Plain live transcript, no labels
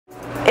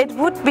It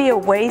would be a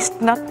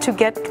waste not to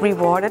get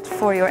rewarded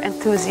for your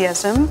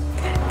enthusiasm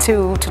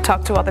to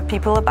talk to other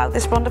people about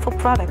this wonderful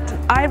product.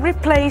 I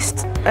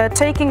replaced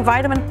taking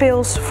vitamin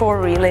pills for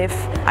Reliv.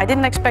 I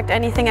didn't expect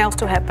anything else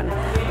to happen,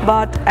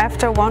 but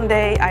after one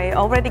day I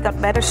already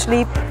got better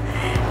sleep.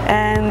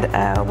 And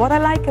what I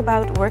like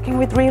about working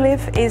with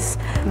Reliv is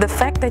the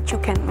fact that you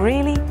can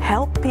really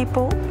help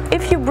people.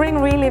 If you bring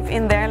Reliv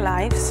in their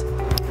lives,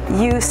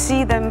 you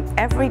see them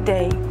every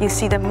day, you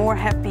see them more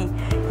happy,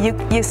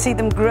 you see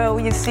them grow,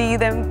 you see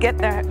them get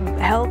their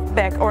health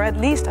back, or at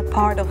least a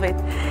part of it.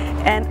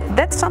 And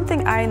that's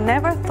something I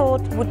never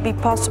thought would be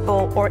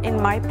possible or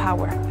in my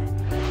power.